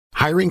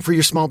Hiring for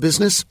your small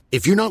business?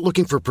 If you're not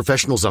looking for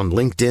professionals on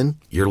LinkedIn,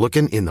 you're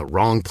looking in the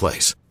wrong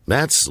place.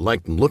 That's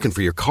like looking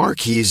for your car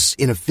keys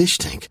in a fish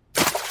tank.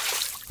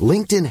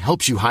 LinkedIn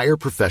helps you hire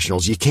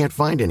professionals you can't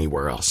find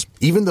anywhere else,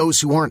 even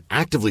those who aren't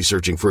actively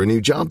searching for a new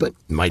job but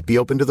might be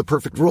open to the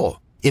perfect role.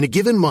 In a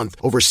given month,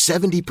 over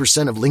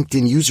 70% of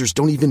LinkedIn users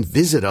don't even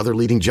visit other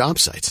leading job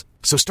sites.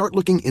 So start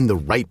looking in the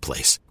right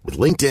place. With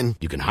LinkedIn,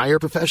 you can hire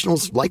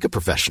professionals like a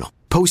professional.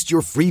 Post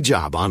your free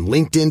job on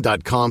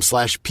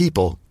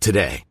linkedin.com/people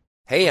today.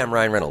 Hey, I'm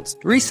Ryan Reynolds.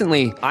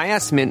 Recently, I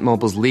asked Mint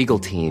Mobile's legal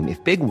team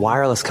if big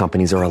wireless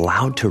companies are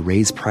allowed to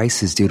raise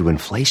prices due to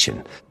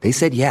inflation. They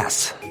said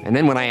yes. And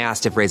then when I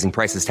asked if raising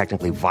prices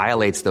technically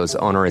violates those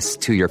onerous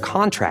 2-year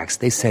contracts,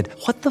 they said,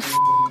 "What the f***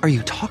 are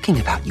you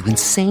talking about, you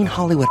insane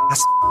Hollywood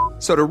ass?"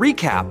 So to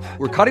recap,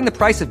 we're cutting the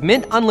price of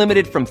Mint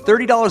Unlimited from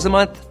 $30 a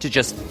month to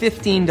just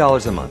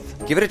 $15 a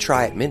month. Give it a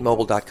try at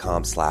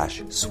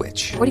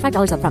mintmobile.com/switch.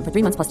 $45 up front for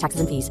 3 months plus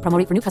taxes and fees. Promo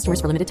rate for new customers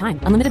for limited time.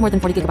 Unlimited more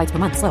than 40 gigabytes per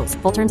month. Slows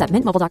full terms at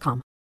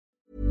mintmobile.com.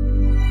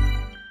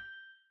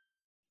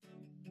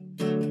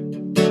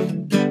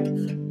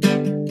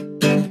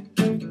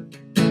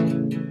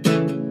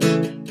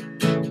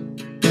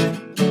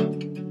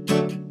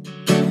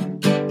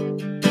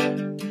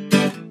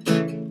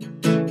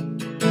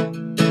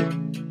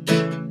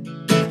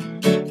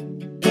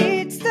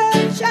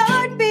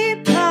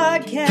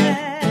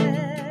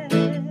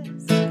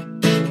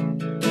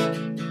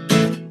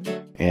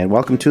 And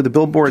welcome to the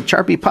Billboard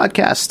Chart Beat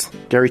Podcast.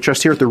 Gary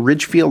Trust here at the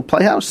Ridgefield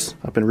Playhouse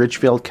up in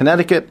Ridgefield,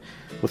 Connecticut,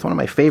 with one of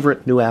my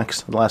favorite new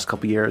acts in the last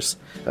couple of years,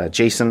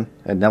 Jason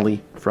and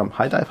Nelly from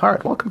High Dive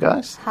Hard. Welcome,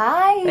 guys.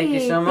 Hi. Thank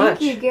you so much.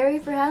 Thank you, Gary,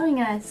 for having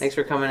us. Thanks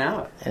for coming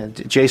out. And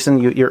Jason,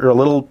 you're a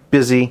little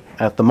busy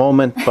at the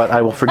moment, but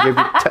I will forgive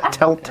you.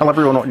 Tell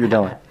everyone what you're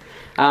doing.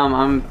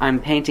 I'm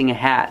painting a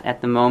hat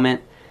at the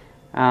moment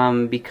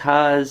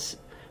because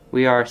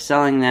we are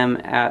selling them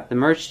at the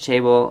merch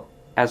table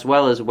as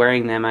well as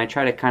wearing them. I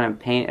try to kind of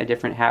paint a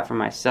different hat for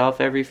myself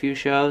every few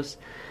shows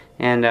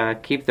and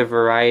keep the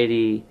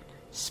variety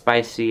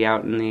spicy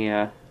out in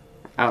the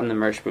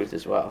merch booth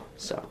as well.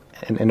 So.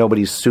 And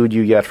nobody's sued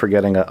you yet for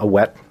getting a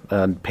wet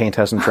paint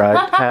hasn't dried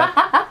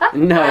hat?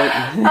 No.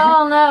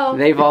 Oh, no.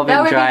 They've all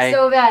been dry.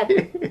 That would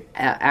be so bad.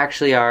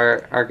 Actually,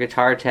 our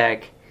guitar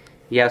tech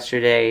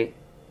yesterday,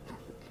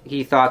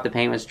 he thought the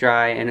paint was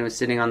dry and it was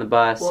sitting on the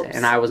bus. Whoops.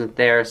 And I wasn't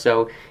there,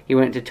 so he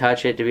went to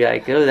touch it to be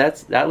like, oh,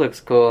 that looks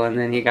cool, and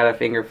then he got a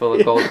finger full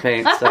of gold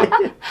paint. So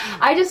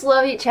I just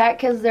love each hat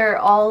because they're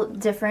all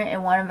different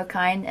and one of a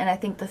kind, and I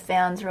think the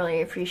fans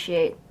really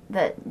appreciate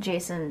that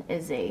Jason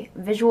is a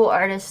visual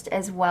artist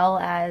as well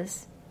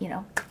as,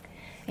 a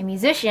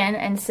musician.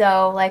 And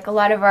so, like, a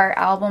lot of our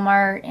album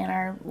art and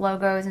our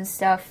logos and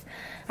stuff,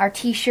 our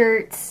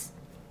t-shirts,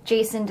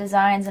 Jason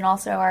designs, and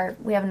also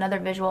we have another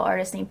visual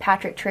artist named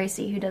Patrick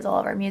Tracy who does all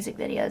of our music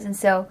videos. And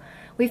so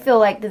we feel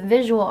like the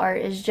visual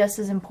art is just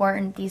as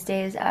important these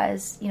days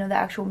as, the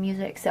actual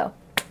music. So.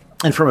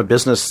 And from a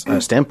business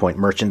standpoint,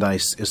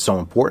 merchandise is so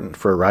important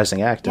for a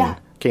rising act. Yeah. And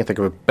can't think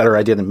of a better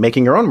idea than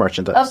making your own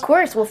merchandise. Of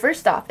course. Well,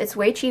 first off, it's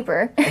way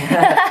cheaper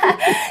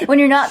when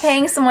you're not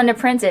paying someone to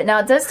print it. Now,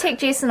 it does take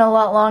Jason a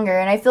lot longer,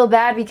 and I feel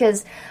bad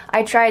because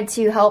I tried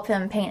to help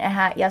him paint a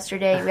hat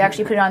yesterday. We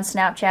actually put it on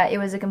Snapchat. It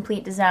was a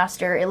complete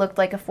disaster. It looked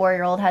like a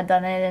 4-year-old had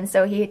done it, and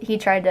so he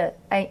tried to,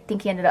 I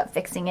think he ended up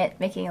fixing it,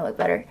 making it look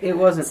better. It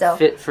wasn't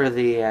fit for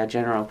the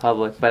general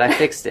public, but I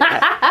fixed it.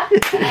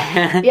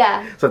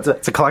 Yeah. So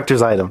it's a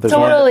collector's item. There's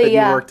totally, one that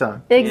yeah. you worked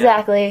on.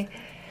 Exactly. Yeah.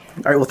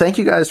 All right, well, thank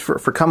you guys for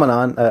coming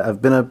on.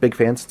 I've been a big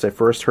fan since I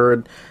first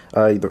heard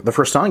the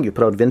first song you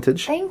put out,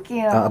 Vintage. Thank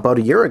you. About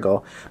a year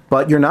ago.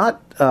 But you're not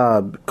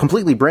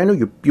completely brand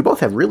new. You both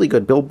have really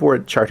good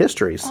Billboard chart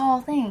histories.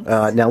 Oh, thanks.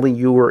 Nelly,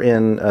 you were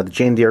in the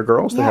Jane Deere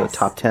Girls. They had a Yes.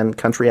 top 10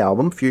 country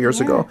album a few years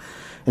ago.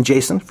 And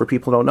Jason, for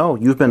people who don't know,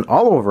 you've been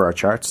all over our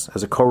charts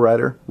as a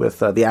co-writer with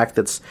the act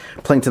that's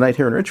playing tonight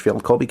here in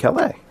Ridgefield, Colby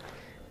Calais.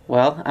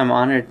 Well, I'm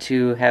honored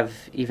to have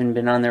even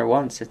been on there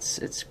once.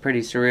 It's pretty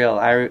surreal.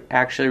 I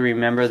actually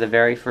remember the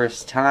very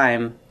first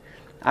time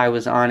I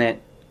was on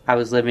it. I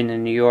was living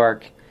in New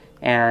York,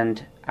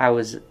 and I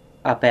was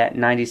up at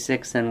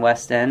 96th and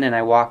West End, and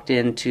I walked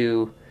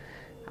into,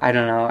 I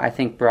don't know, I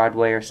think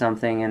Broadway or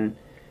something, and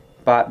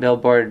bought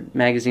Billboard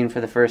magazine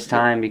for the first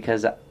time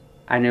because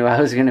I knew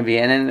I was going to be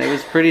in it, and it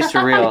was pretty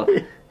surreal.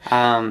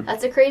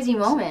 That's a crazy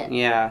moment.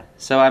 Yeah.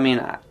 So, I mean,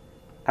 I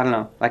don't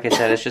know. Like I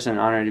said, it's just an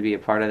honor to be a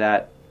part of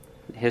that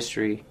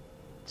history.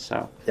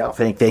 So Yeah,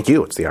 thank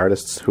you. It's the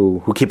artists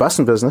who keep us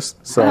in business.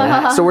 So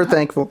so we're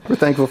thankful. We're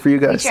thankful for you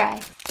guys. We try.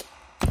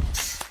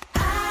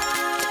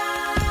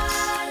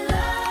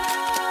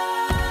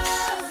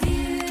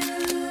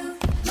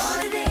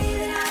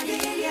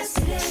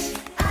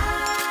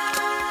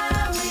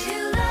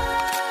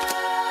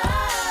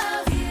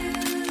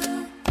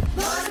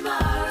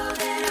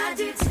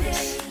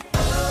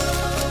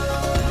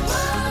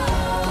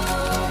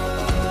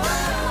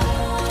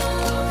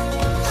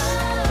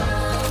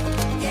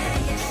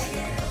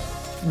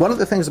 one of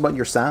the things about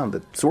your sound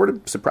that sort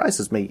of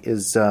surprises me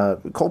is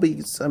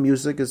Colby's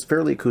music is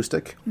fairly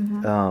acoustic.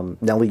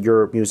 Nelly,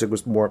 your music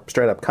was more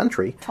straight up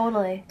country.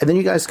 Totally. And then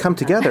you guys come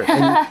together,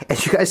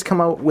 and you guys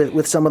come out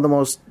with some of the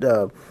most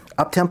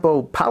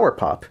up-tempo power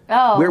pop.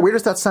 Oh. Where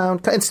does that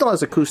sound? It still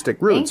has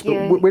acoustic roots, Thank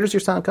but you. where does your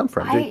sound come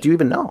from? Do you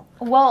even know?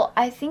 Well,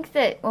 I think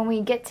that when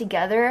we get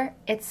together,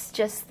 it's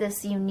just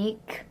this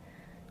unique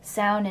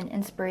sound and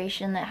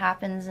inspiration that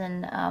happens.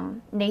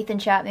 And Nathan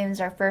Chapman is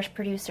our first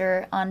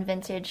producer on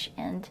Vintage,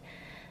 and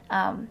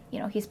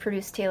he's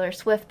produced Taylor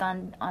Swift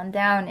on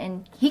down,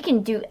 and he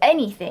can do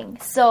anything.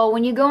 So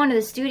when you go into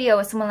the studio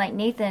with someone like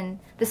Nathan,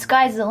 the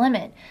sky's the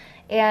limit.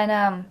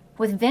 And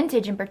with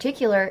Vintage in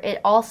particular, it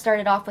all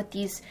started off with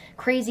these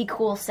crazy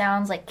cool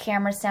sounds like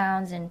camera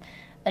sounds and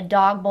a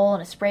dog bowl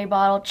and a spray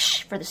bottle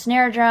for the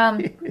snare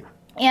drum.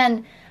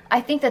 And I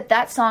think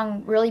that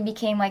song really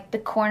became like the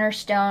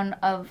cornerstone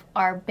of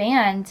our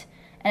band.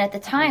 And at the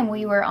time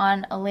we were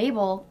on a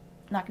label,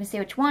 I'm not going to say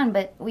which one,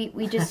 but we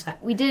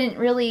we didn't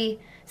really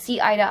see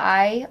eye to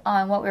eye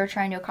on what we were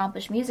trying to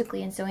accomplish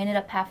musically. And so we ended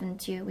up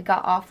we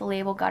got off the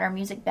label, got our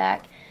music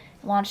back,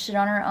 launched it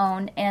on our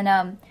own.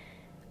 And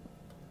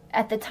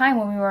at the time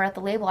when we were at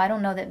the label, I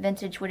don't know that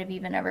Vintage would have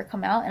even ever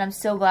come out. And I'm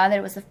so glad that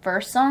it was the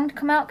first song to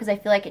come out, because I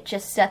feel like it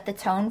just set the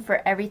tone for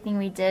everything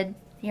we did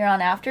here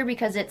on after,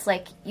 because it's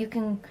like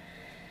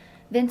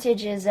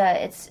Vintage is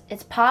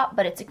it's pop,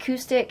 but it's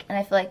acoustic, and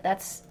I feel like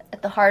that's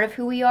at the heart of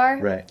who we are.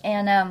 Right.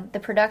 And the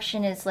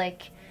production is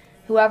like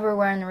whoever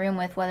we're in the room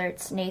with, whether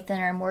it's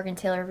Nathan or Morgan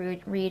Taylor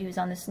Reid, who's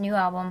on this new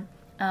album.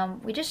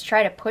 We just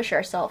try to push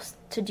ourselves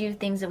to do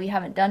things that we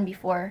haven't done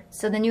before.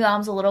 So the new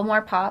album's a little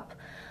more pop,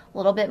 a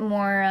little bit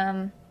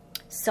more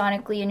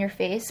sonically in your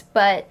face,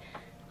 but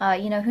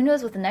who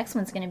knows what the next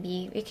one's going to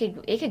be?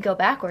 It could go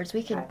backwards.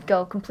 We could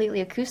go completely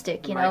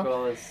acoustic. My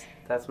goal is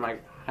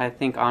I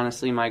think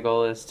honestly my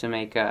goal is to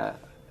make an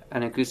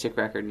acoustic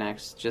record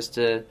next, just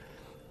to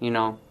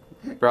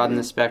broaden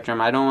the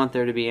spectrum. I don't want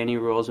there to be any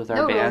rules with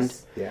our band.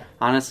 Rules. Yeah.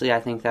 Honestly, I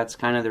think that's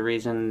kind of the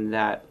reason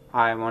that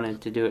I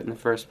wanted to do it in the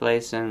first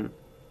place, and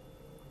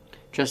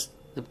just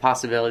the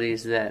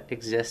possibilities that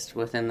exist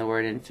within the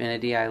word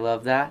infinity. I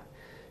love that.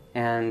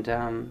 And,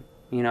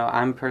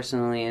 I'm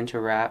personally into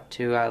rap,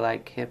 too. I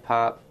like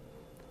hip-hop.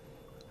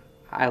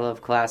 I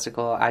love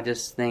classical. I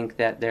just think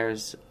that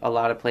there's a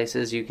lot of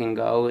places you can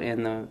go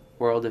in the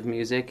world of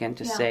music, and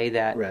to say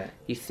that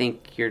you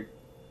think you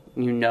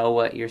know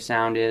what your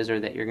sound is, or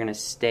that you're going to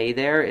stay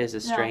there, is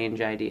a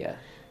strange idea.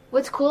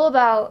 What's cool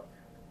about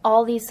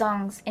all these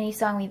songs, any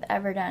song we've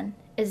ever done,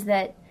 is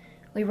that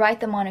we write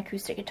them on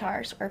acoustic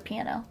guitars or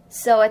piano.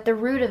 So at the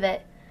root of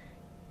it,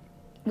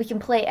 we can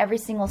play every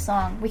single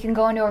song. We can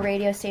go into a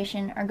radio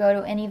station or go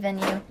to any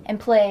venue and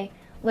play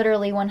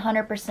literally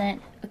 100%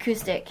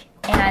 acoustic,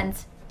 and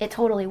it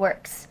totally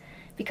works,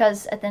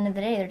 because at the end of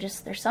the day,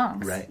 they're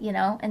songs, right.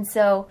 And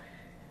so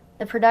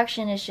the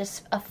production is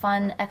just a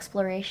fun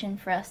exploration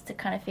for us to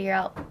kind of figure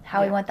out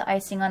how we want the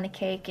icing on the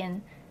cake,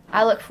 and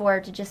I look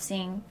forward to just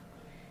seeing,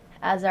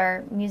 as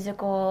our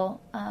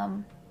musical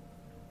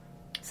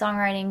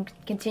songwriting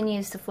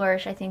continues to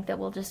flourish, I think that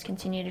we'll just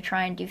continue to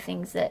try and do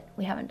things that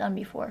we haven't done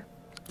before.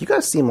 You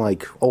guys seem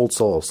like old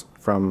souls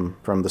from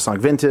the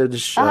song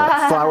Vintage,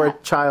 Flower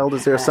Child.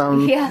 Is there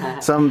some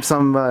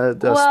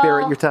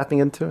spirit you're tapping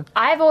into?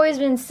 I've always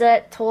been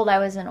told I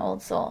was an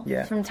old soul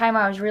from the time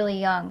I was really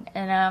young.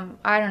 And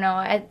I don't know,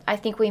 I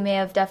think we may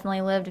have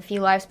definitely lived a few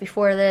lives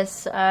before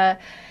this.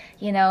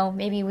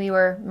 Maybe we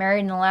were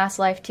married in the last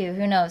life too.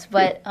 Who knows?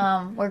 But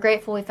we're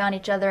grateful we found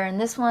each other in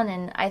this one.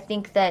 And I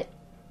think that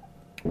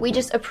we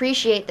just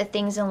appreciate the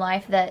things in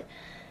life that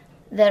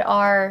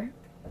are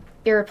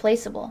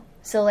irreplaceable.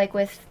 So, like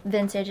with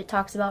Vintage, it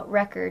talks about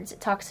records. It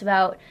talks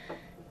about,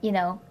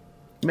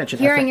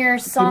 hearing your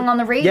song on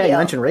the radio. Yeah, you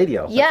mentioned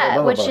radio.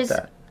 Yeah, which is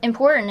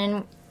important.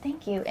 And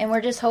thank you. And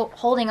we're just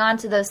holding on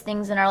to those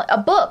things in our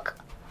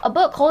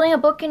holding a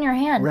book in your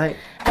hand. Right.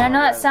 And I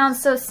know that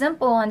sounds so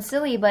simple and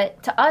silly,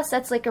 but to us,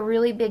 that's like a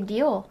really big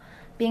deal,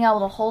 being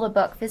able to hold a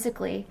book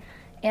physically.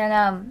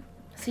 And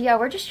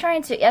we're just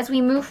trying to, as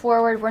we move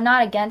forward, we're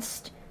not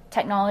against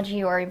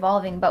technology or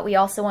evolving, but we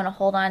also want to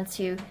hold on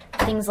to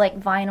things like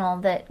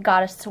vinyl that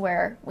got us to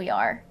where we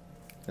are.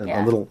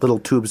 Little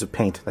tubes of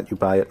paint that you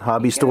buy at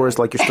hobby stores,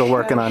 like you're still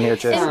working on here,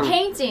 Jason. And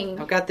painting.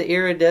 I've got the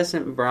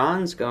iridescent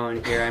bronze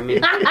going here. I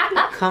mean,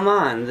 come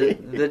on,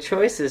 the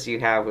choices you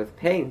have with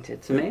paint,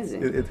 it's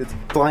amazing. It's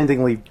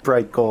blindingly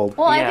bright gold.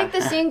 Well, I think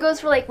the same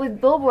goes for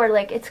with Billboard.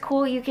 It's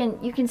cool. You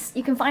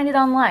can find it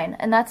online,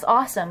 and that's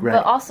awesome. Right.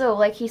 But also,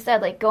 like he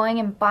said, going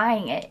and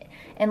buying it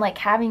and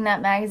having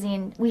that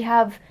magazine. We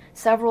have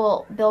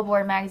several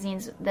Billboard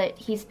magazines that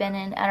he's been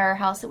in at our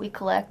house that we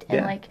collect,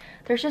 and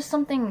there's just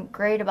something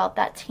great about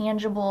that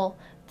tangible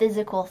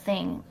physical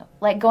thing,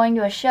 like going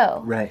to a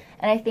show. Right.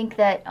 And I think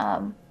that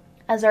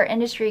as our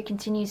industry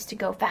continues to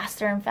go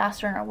faster and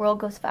faster and our world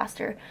goes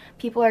faster,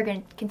 people are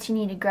going to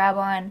continue to grab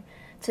on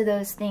to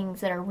those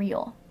things that are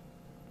real.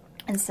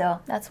 And so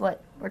that's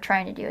what we're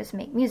trying to do, is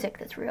make music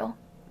that's real.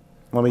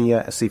 Let me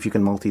see if you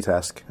can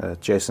multitask,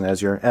 Jason,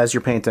 as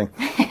you're painting.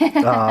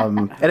 And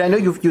I know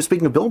you're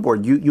speaking of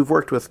Billboard. You've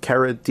worked with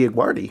Cara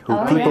DioGuardi, who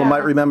people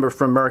might remember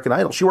from American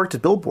Idol. She worked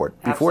at Billboard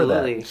before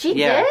Absolutely. that. She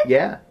did?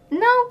 Yeah.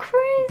 No,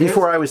 crazy.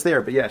 Before I was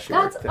there, but yeah, she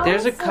That's worked there.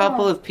 There's a awesome.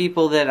 couple of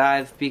people that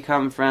I've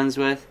become friends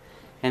with,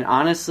 and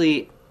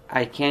honestly,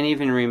 I can't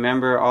even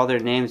remember all their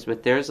names,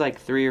 but there's like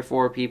 3 or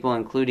 4 people,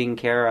 including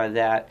Cara,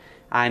 that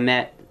I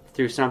met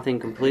through something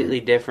completely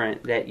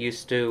different that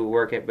used to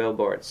work at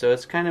Billboard. So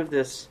it's kind of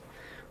this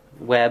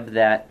web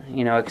that,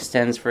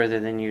 extends further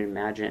than you'd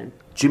imagine.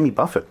 Jimmy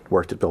Buffett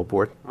worked at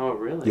Billboard. Oh,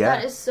 really? Yeah.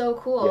 That is so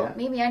cool. Yeah.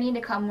 Maybe I need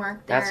to come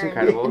work there. That's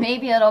incredible.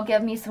 Maybe it'll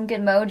give me some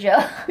good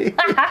mojo.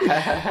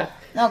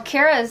 No,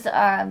 Kara's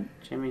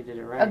Jimmy did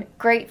it a right.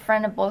 great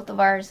friend of both of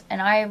ours,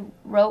 and I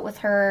wrote with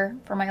her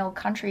for my old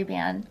country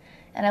band,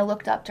 and I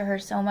looked up to her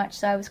so much,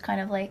 so I was kind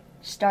of like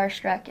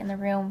starstruck in the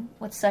room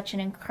with such an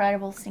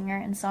incredible singer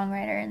and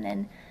songwriter. And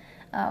then,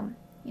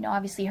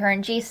 obviously her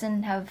and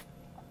Jason have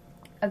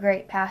a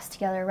great past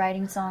together,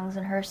 writing songs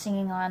and her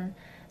singing on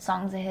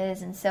songs of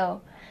his. And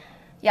so,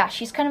 yeah,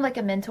 she's kind of like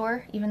a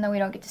mentor, even though we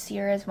don't get to see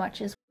her as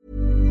much as.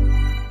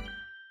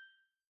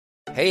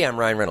 Hey, I'm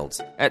Ryan Reynolds.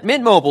 At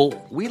Mint Mobile,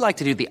 we like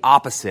to do the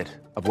opposite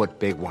of what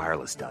Big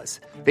Wireless does.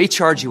 They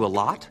charge you a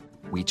lot,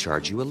 we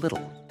charge you a little.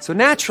 So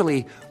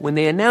naturally, when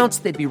they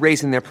announced they'd be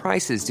raising their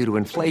prices due to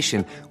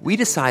inflation, we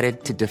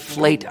decided to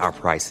deflate our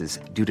prices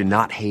due to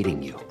not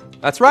hating you.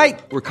 That's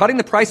right. We're cutting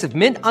the price of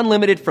Mint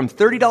Unlimited from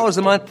 $30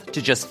 a month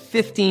to just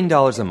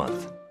 $15 a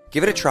month.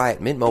 Give it a try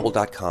at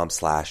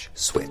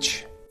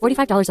mintmobile.com/switch.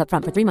 $45 up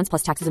front for 3 months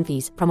plus taxes and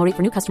fees. Promo rate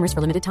for new customers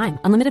for limited time.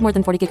 Unlimited more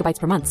than 40 gigabytes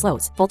per month.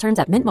 Slows full terms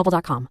at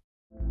mintmobile.com.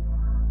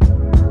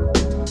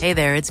 Hey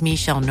there, it's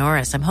Michelle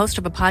Norris. I'm host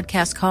of a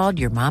podcast called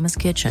Your Mama's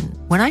Kitchen.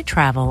 When I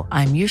travel,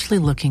 I'm usually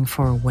looking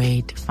for a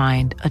way to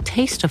find a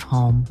taste of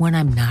home when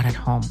I'm not at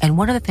home. And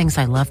one of the things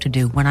I love to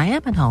do when I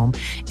am at home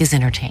is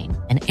entertain.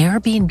 And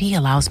Airbnb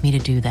allows me to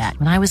do that.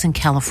 When I was in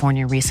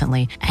California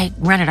recently, I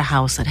rented a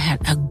house that had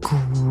a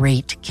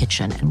great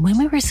kitchen. And when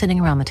we were sitting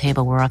around the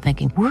table, we were all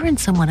thinking, we're in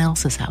someone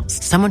else's house.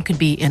 Someone could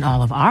be in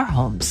all of our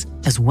homes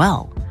as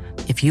well.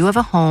 If you have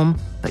a home,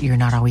 but you're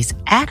not always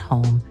at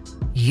home,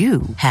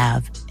 you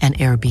have an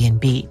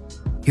Airbnb.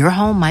 Your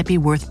home might be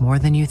worth more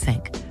than you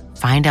think.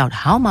 Find out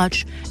how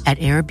much at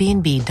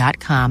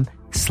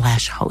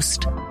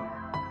airbnb.com/host.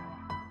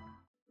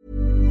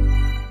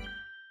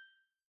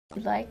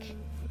 Like,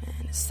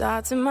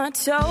 Starts in my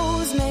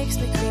toes, makes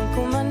me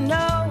crinkle my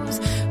nose.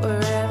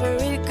 Wherever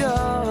it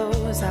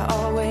goes, I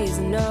always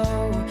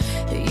know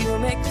that you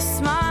make me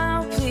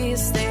smile. Please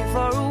stay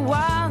for a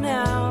while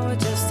now.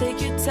 Just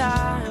take your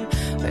time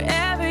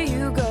wherever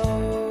you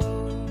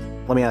go.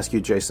 Let me ask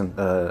you, Jason,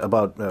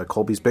 about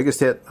Colby's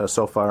biggest hit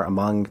so far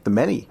among the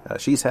many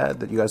she's had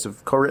that you guys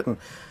have co-written.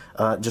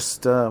 What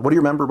do you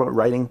remember about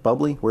writing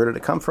Bubbly? Where did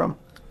it come from?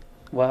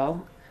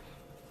 Well,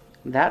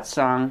 that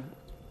song,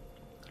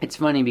 it's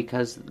funny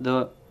because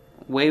the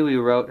way we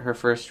wrote her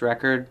first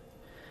record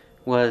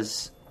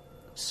was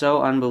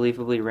so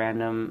unbelievably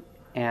random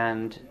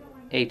and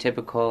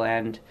atypical,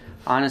 and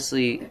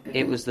honestly,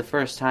 it was the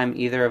first time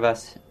either of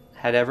us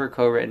had ever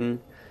co-written,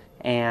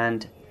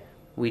 and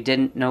we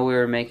didn't know we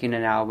were making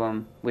an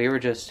album. We were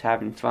just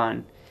having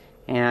fun.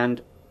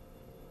 And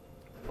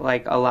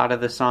like a lot of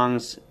the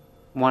songs,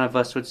 one of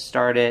us would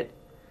start it.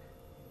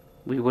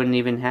 We wouldn't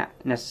even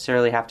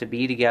necessarily have to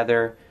be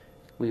together.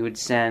 We would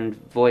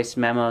send voice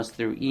memos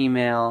through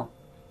email,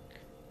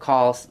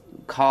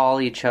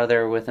 call each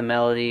other with a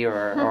melody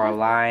or a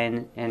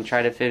line, and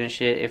try to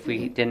finish it if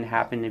we didn't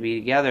happen to be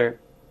together.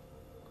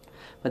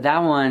 But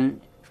that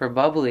one, for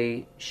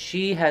Bubbly,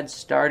 she had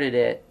started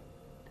it.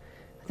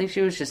 I think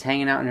she was just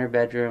hanging out in her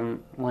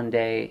bedroom one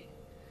day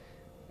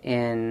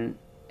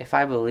if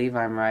I believe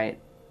I'm right,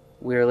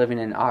 we were living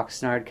in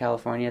Oxnard,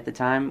 California at the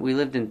time. We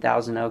lived in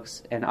Thousand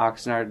Oaks and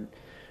Oxnard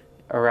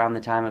around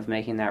the time of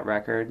making that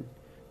record.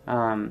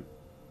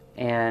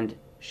 And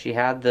she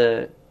had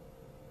the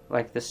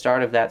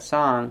start of that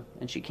song,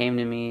 and she came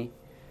to me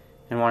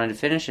and wanted to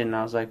finish it, and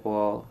I was like,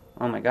 well,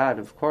 oh my God,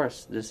 of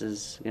course, this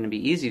is going to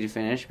be easy to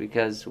finish,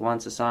 because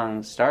once a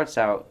song starts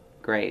out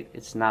great,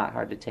 it's not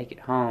hard to take it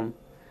home.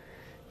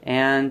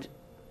 And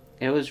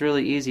it was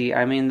really easy.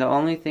 I mean, the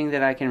only thing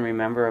that I can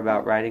remember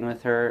about writing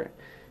with her,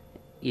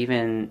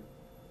 even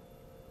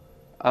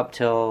up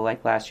till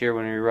like last year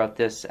when we wrote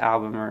this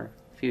album, or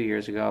a few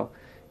years ago,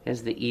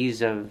 is the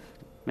ease of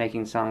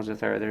making songs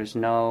with her. There's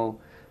no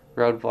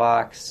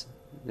roadblocks.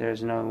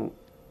 There's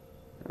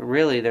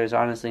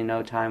honestly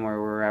no time where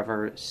we're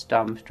ever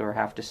stumped or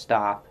have to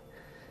stop.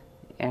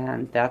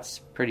 And that's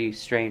pretty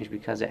strange,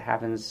 because it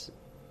happens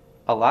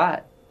a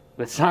lot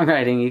with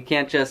songwriting. You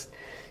can't just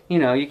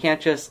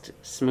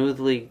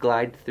smoothly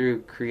glide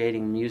through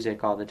creating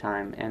music all the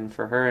time. And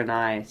for her and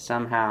I,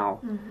 somehow,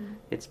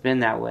 it's been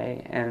that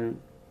way. And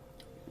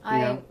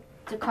to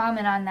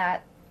comment on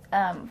that,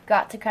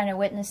 got to kind of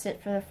witness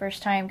it for the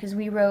first time, because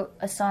we wrote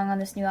a song on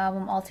this new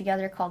album all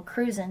together called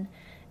Cruisin',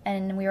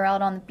 and we were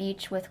out on the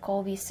beach with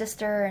Colby's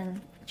sister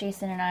and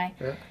Jason and I.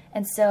 Yeah.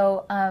 And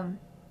so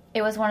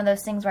it was one of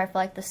those things where I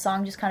feel like the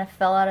song just kind of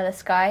fell out of the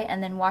sky,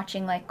 and then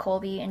watching like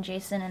Colby and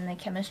Jason and the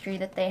chemistry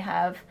that they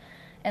have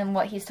and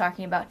what he's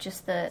talking about,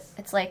 just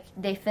it's like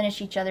they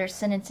finish each other's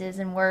sentences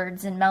and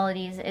words and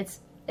melodies.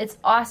 It's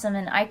awesome,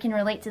 and I can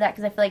relate to that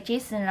because I feel like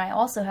Jason and I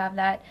also have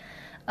that.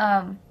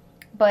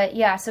 But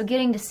yeah, so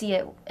getting to see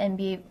it and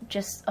be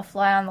just a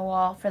fly on the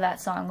wall for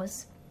that song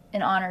was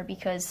an honor,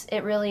 because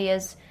it really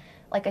is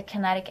like a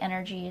kinetic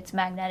energy. It's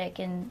magnetic,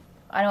 and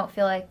I don't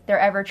feel like they're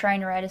ever trying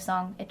to write a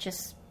song. It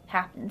just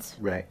happens.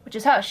 Right. Which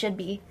is how it should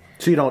be.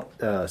 So you don't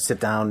sit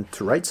down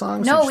to write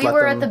songs? No, we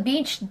were at the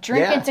beach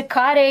drinking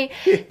Tecate.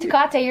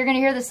 Tecate, you're going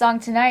to hear the song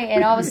tonight,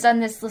 and all of a sudden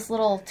this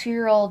little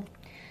 2-year-old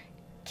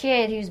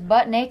kid who's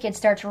butt naked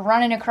starts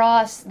running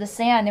across the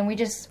sand, and we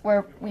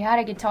had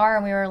a guitar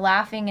and we were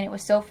laughing, and it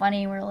was so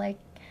funny. We were like,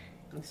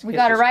 we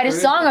got to write a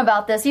song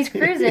about this. He's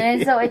cruising.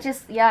 And so it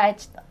just,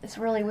 it's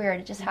really weird.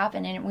 It just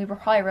happened, and we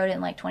probably wrote it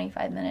in like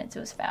 25 minutes.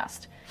 It was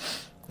fast.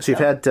 So you've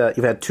had 2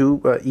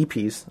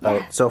 EPs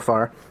out so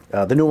far.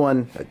 The new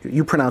one,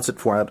 you pronounce it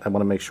for it. I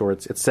want to make sure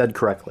it's said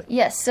correctly.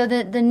 Yes. So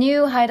the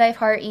new High Dive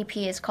Heart EP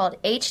is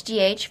called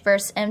HDH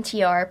vs.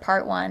 MTR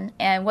Part 1.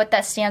 And what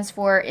that stands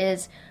for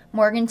is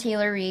Morgan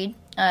Taylor Reid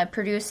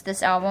produced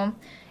this album.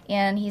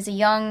 And he's a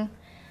young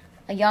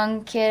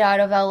kid out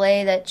of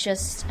LA that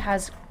just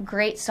has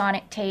great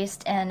sonic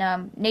taste.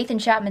 And Nathan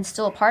Chapman's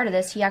still a part of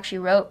this. He actually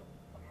wrote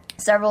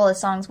several of the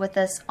songs with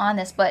us on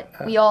this, but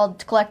we all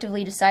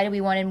collectively decided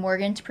we wanted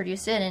Morgan to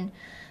produce it, and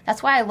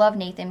that's why I love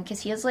Nathan, because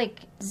he has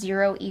like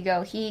zero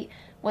ego. He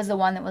was the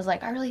one that was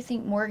like, I really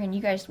think Morgan,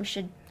 we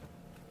should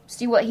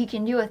see what he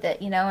can do with it,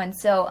 and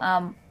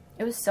so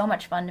it was so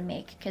much fun to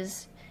make,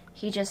 because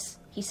he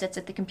sits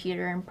at the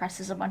computer and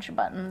presses a bunch of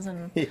buttons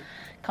and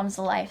comes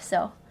to life.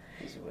 So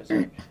He's a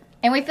wizard.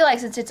 And we feel like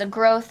since it's a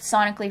growth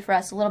sonically for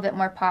us, a little bit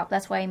more pop,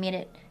 that's why I made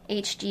it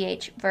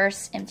HDH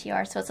versus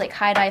MTR. So it's like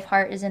High Dive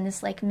Heart is in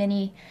this like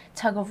mini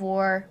tug of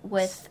war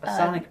with a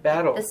sonic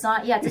battle. It's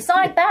a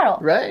sonic battle.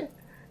 Right.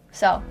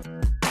 So.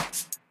 Don't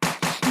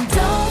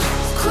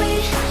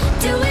quit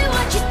doing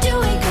what you're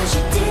doing, 'cause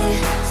you're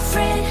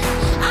different.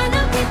 I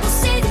know people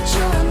say that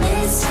you're a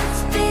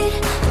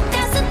misfit, but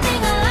that's the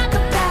thing I like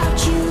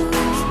about you.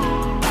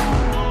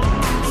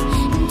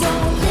 And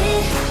don't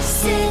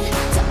listen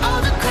to all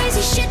the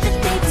crazy shit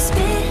that they can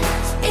spit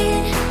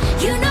in.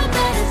 You know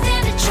better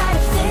than to try to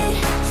fit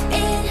in.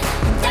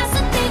 And that's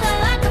the thing I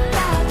like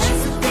about you.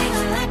 That's the thing I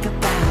like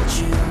about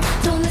you.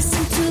 Don't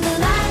listen to the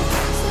lie.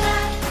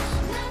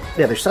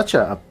 Yeah, there's such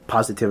a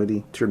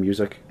positivity to your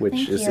music,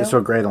 which is you.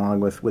 so great,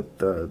 along with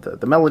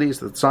the melodies,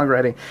 the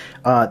songwriting.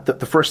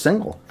 The first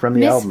single from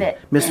the album,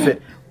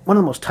 Misfit, one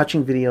of the most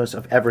touching videos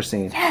I've ever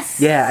seen. Yes.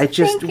 Yeah, I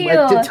did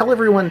tell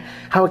everyone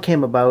how it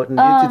came about, and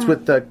it's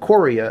with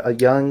Corey, a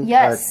young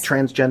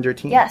transgender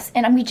teen. Yes,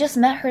 and we just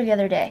met her the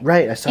other day.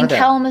 Right, I saw that. In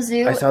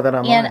Kalamazoo. I saw that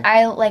online. And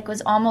I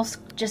was almost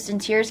just in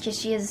tears because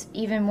she is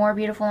even more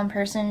beautiful in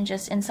person,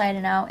 just inside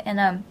and out.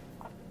 And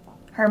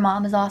her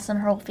mom is awesome.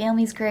 Her whole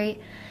family's great.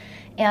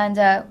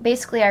 And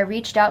basically I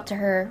reached out to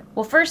her.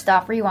 Well, first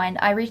off, rewind.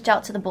 I reached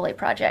out to the Bully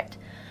Project.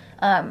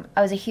 I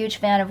was a huge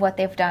fan of what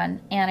they've done,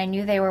 and I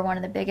knew they were one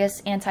of the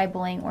biggest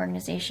anti-bullying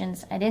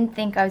organizations. I didn't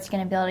think I was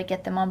going to be able to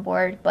get them on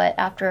board, but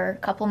after a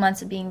couple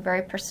months of being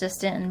very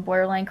persistent and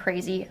borderline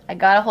crazy, I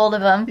got a hold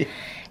of them,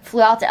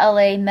 flew out to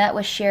LA, met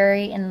with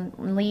Sherry and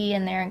Lee,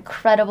 and they're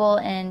incredible,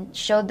 and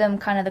showed them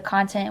kind of the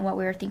content and what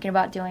we were thinking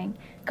about doing.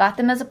 Got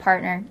them as a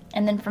partner,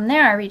 and then from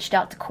there I reached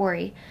out to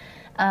Corey.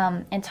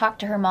 And talked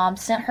to her mom,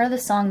 sent her the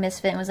song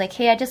Misfit, and was like,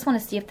 hey, I just want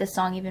to see if this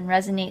song even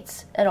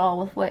resonates at all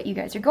with what you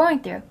guys are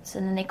going through. So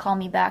then they call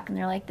me back, and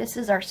they're like, this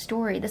is our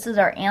story. This is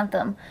our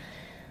anthem.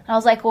 And I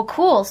was like, well,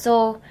 cool.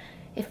 So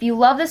if you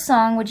love this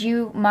song, would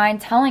you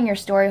mind telling your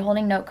story,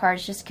 holding note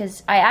cards? Just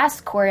because I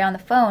asked Corey on the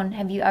phone,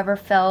 have you ever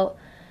felt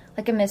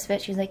like a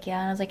misfit? She was like,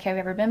 yeah. And I was like, have you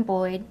ever been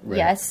bullied? Right.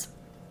 Yes.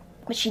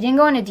 But she didn't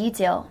go into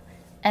detail.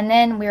 And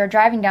then we were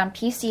driving down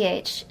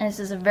PCH, and this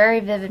is a very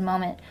vivid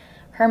moment.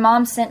 Her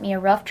mom sent me a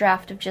rough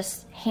draft of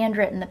just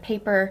handwritten, the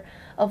paper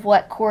of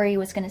what Corey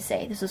was going to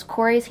say. This was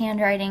Corey's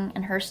handwriting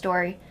and her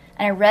story.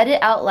 And I read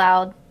it out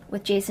loud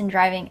with Jason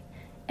driving,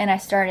 and I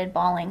started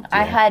bawling. Yeah.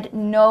 I had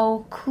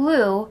no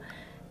clue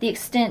the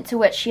extent to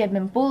which she had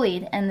been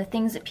bullied and the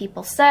things that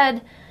people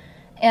said.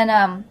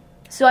 And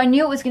so I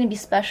knew it was going to be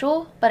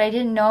special, but I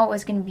didn't know it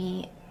was going to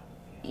be,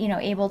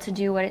 able to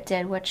do what it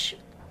did, which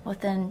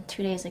within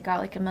 2 days it got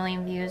like 1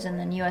 million views, and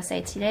then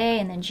USA Today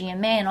and then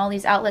GMA and all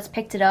these outlets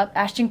picked it up.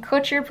 Ashton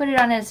Kutcher put it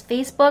on his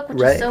Facebook,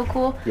 which is so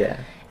cool. Yeah.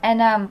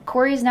 And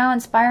Corey's now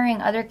inspiring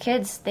other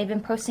kids. They've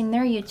been posting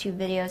their YouTube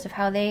videos of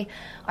how they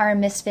are a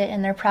misfit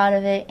and they're proud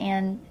of it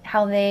and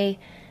how they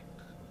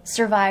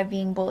survive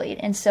being bullied.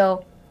 And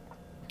so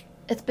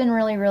it's been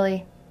really,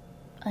 really,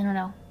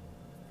 an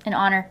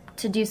honor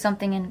to do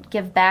something and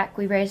give back.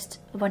 We raised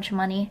a bunch of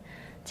money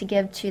to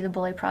give to the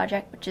Bully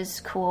Project, which is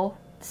cool.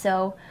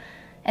 So...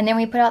 And then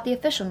we put out the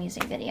official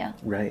music video.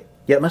 Right.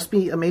 Yeah, it must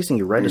be amazing.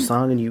 You write a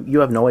song and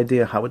you have no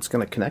idea how it's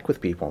going to connect with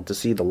people. To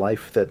see the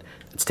life that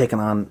it's taken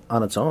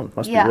on its own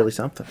must be really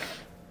something.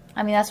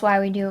 I mean, that's why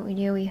we do what we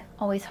do. We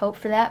always hope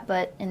for that,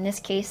 but in this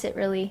case, it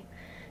really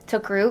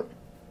took root,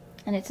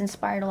 and it's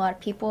inspired a lot of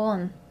people.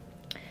 And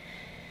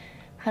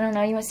I don't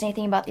know, you want to say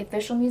anything about the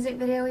official music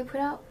video we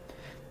put out?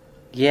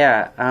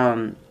 Yeah,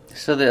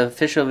 so the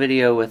official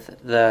video with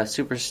the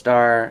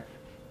superstar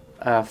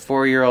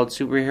 4-year-old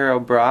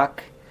superhero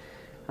Brock,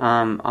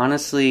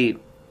 honestly,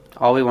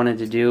 all we wanted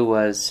to do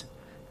was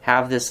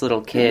have this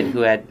little kid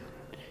who had,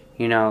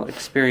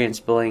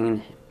 experienced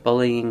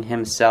bullying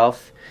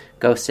himself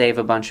go save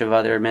a bunch of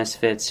other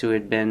misfits who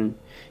had been,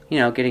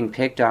 getting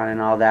picked on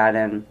and all that.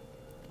 And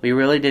we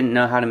really didn't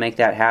know how to make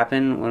that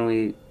happen when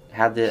we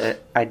had the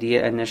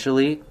idea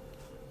initially.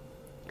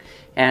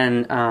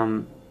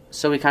 And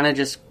so we kind of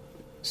just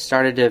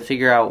started to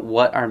figure out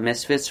what our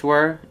misfits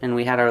were, and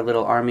we had our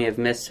little army of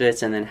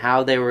misfits, and then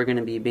how they were going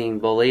to be being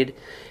bullied.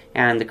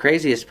 And the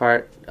craziest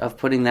part of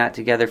putting that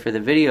together for the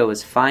video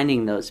was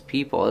finding those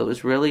people. It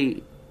was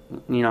really,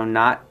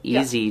 not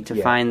easy to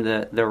find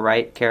the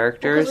right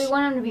characters. Because we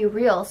wanted them to be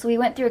real, so we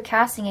went through a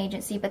casting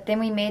agency, but then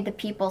we made the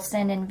people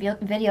send in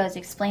videos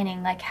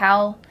explaining like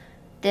how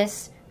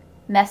this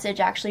message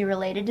actually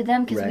related to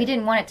them, because we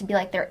didn't want it to be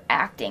like they're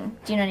acting.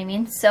 Do you know what I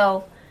mean?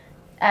 So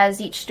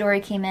as each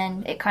story came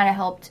in, it kind of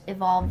helped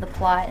evolve the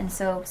plot. And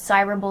so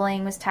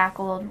cyberbullying was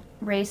tackled,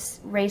 race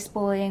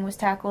bullying was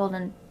tackled,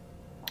 and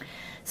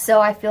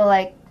so I feel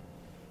like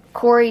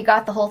Corey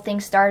got the whole thing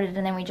started,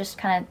 and then we just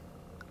kind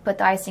of put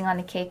the icing on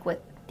the cake with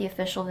the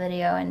official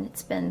video. And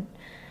it's been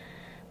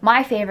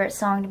my favorite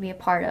song to be a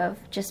part of,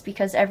 just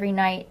because every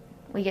night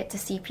we get to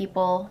see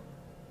people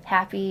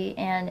happy,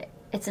 and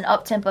it's an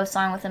up-tempo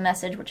song with a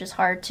message, which is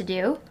hard to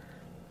do,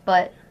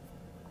 but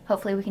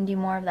hopefully we can do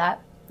more of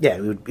that. Yeah,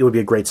 it would be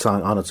a great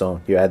song on its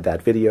own. You add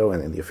that video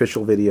and then the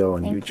official video,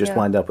 and you just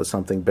wind up with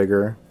something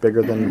bigger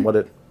than what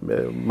it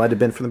might have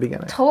been from the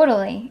beginning.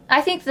 Totally.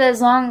 I think that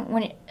as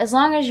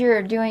long as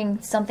you're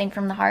doing something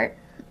from the heart,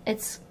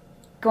 it's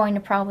going to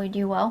probably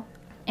do well.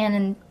 And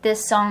in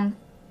this song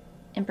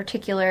in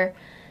particular,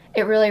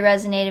 it really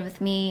resonated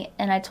with me,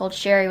 and I told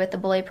Sherry with the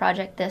Bully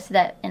Project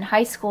that in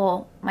high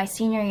school, my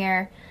senior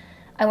year,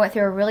 I went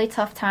through a really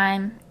tough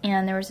time,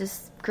 and there was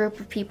this group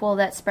of people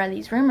that spread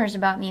these rumors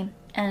about me,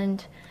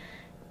 and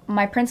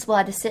my principal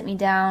had to sit me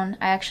down.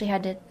 I actually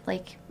had to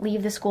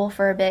leave the school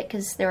for a bit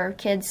because there were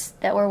kids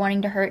that were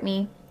wanting to hurt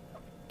me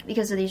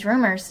because of these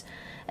rumors.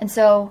 And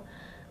so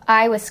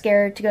I was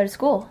scared to go to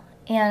school,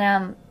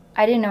 and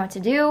I didn't know what to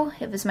do.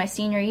 It was my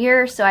senior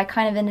year, so I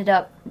kind of ended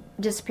up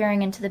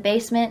disappearing into the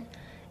basement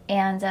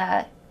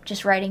and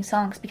just writing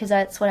songs, because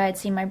that's what I had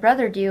seen my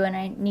brother do, and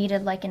I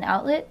needed an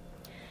outlet.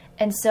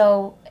 And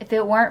so if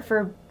it weren't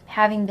for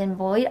having been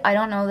bullied, I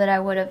don't know that I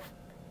would have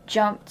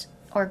jumped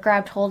or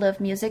grabbed hold of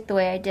music the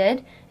way I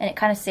did, and it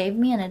kind of saved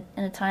me in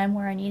a time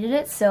where I needed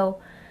it.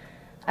 So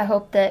I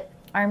hope that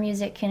our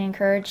music can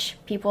encourage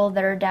people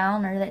that are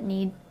down or that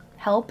need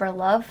help or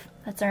love.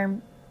 That's our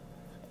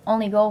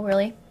only goal,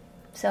 really.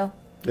 So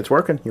it's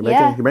working.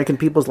 You're making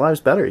people's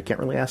lives better. You can't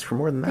really ask for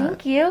more than that.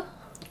 Thank you.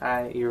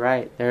 You're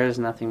right. There is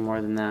nothing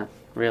more than that,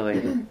 really.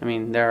 I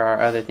mean, there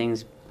are other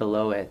things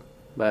below it,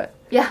 but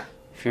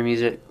if your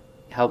music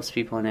helps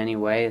people in any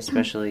way,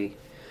 especially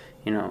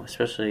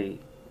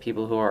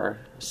people who are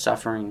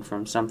suffering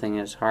from something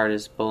as hard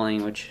as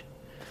bullying, which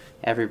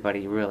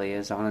everybody really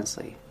is,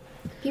 honestly.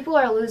 People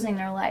are losing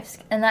their lives,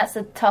 and that's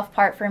the tough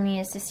part for me,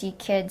 is to see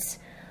kids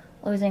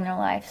losing their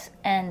lives.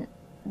 And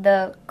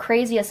the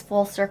craziest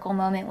full circle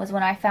moment was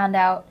when I found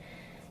out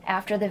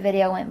after the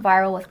video went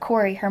viral with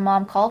Corey. Her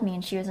mom called me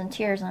and she was in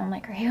tears, and I'm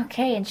like, "Are you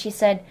okay?" And she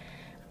said,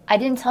 "I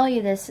didn't tell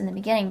you this in the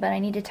beginning, but I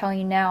need to tell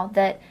you now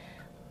that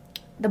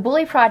the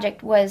Bully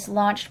Project was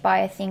launched by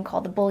a thing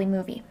called the Bully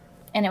Movie.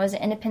 And it was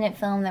an independent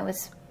film that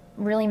was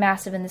really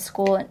massive in the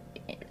school.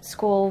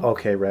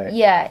 Okay, right.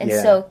 Yeah, and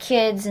so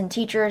kids and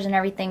teachers and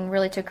everything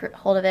really took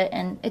hold of it,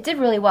 and it did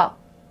really well.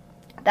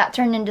 That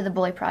turned into the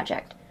Bully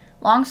Project.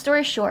 Long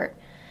story short,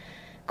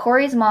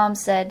 Corey's mom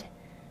said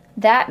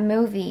that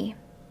movie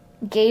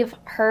gave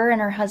her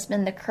and her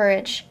husband the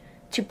courage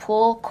to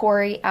pull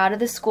Corey out of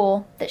the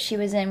school that she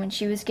was in when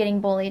she was getting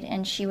bullied,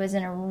 and she was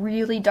in a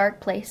really dark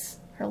place.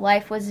 Her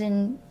life was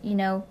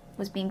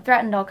was being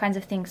threatened, all kinds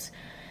of things.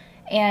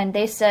 And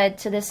they said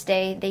to this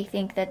day they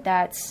think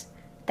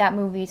that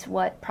movie's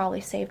what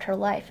probably saved her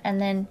life. And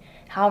then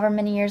however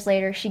many years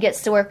later, she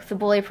gets to work with the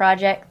Bully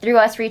Project through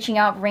us reaching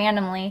out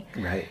randomly.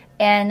 Right.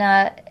 And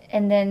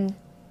then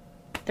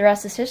the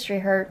rest is history.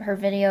 Her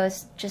video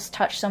has just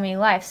touched so many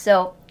lives.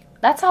 So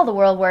that's how the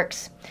world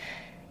works.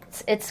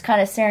 It's kind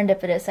of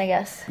serendipitous, I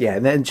guess. Yeah,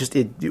 and then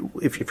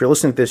if you're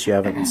listening to this, you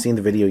haven't seen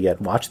the video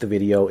yet, watch the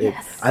video.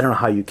 I don't know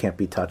how you can't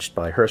be touched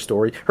by her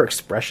story, her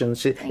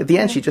expressions. At the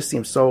end, she just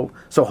seems so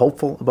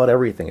hopeful about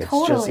everything.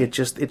 It's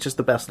just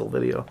the best little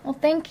video. Well,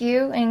 thank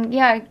you, and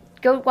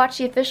go watch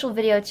the official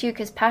video too,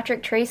 because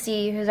Patrick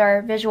Tracy, who's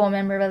our visual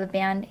member of the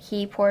band,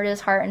 he poured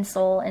his heart and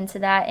soul into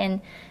that. And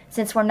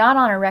since we're not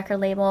on a record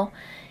label,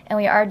 and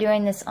we are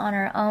doing this on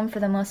our own for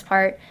the most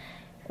part,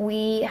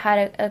 we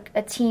had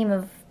a team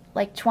of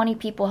 20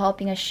 people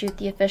helping us shoot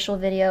the official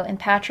video, and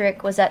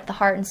Patrick was at the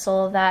heart and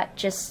soul of that,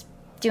 just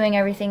doing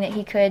everything that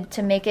he could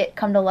to make it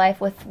come to life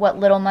with what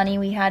little money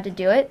we had to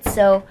do it.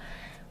 So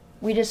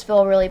we just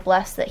feel really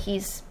blessed that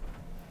he's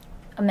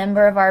a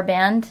member of our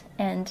band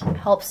and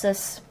helps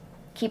us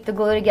keep the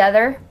glue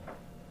together.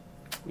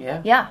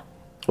 Yeah.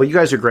 Well, you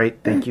guys are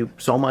great. Thank you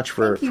so much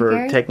for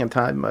Gary. taking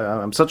time.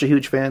 I'm such a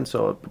huge fan,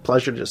 so a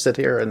pleasure to sit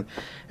here and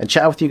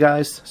chat with you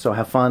guys. So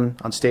have fun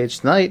on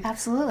stage tonight.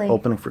 Absolutely.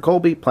 Opening for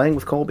Colby, playing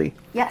with Colby.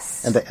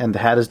 Yes. And the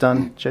hat is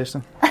done,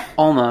 Jason?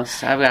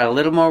 Almost. I've got a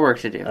little more work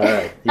to do. All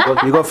right.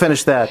 You go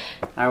finish that.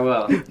 I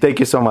will. Thank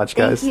you so much,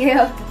 guys. Thank you.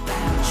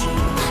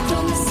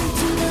 Don't listen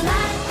to the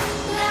lie,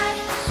 lie,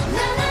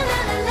 la la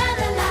la la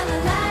la la la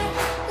lie,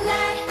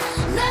 lie,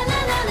 la la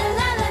la la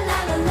la la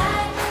la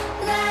lie,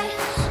 lie.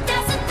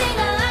 That's the thing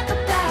I like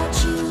about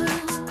you.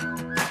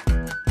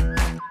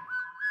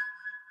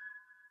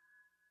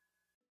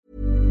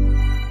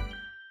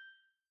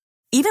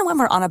 Even when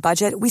we're on a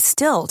budget, we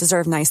still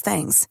deserve nice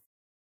things.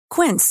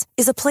 Quince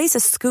is a place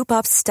to scoop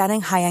up stunning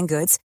high-end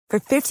goods for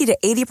 50 to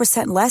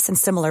 80% less than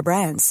similar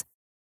brands.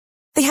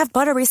 They have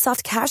buttery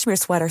soft cashmere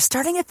sweaters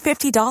starting at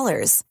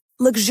 $50,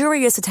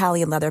 luxurious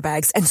Italian leather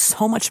bags, and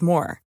so much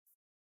more.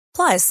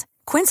 Plus,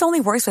 Quince only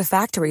works with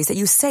factories that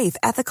use safe,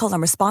 ethical,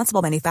 and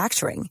responsible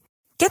manufacturing.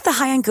 Get the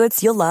high-end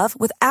goods you'll love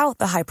without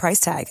the high price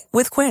tag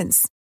with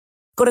Quince.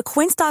 Go to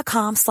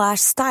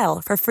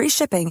quince.com/style for free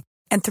shipping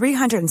and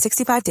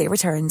 365-day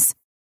returns.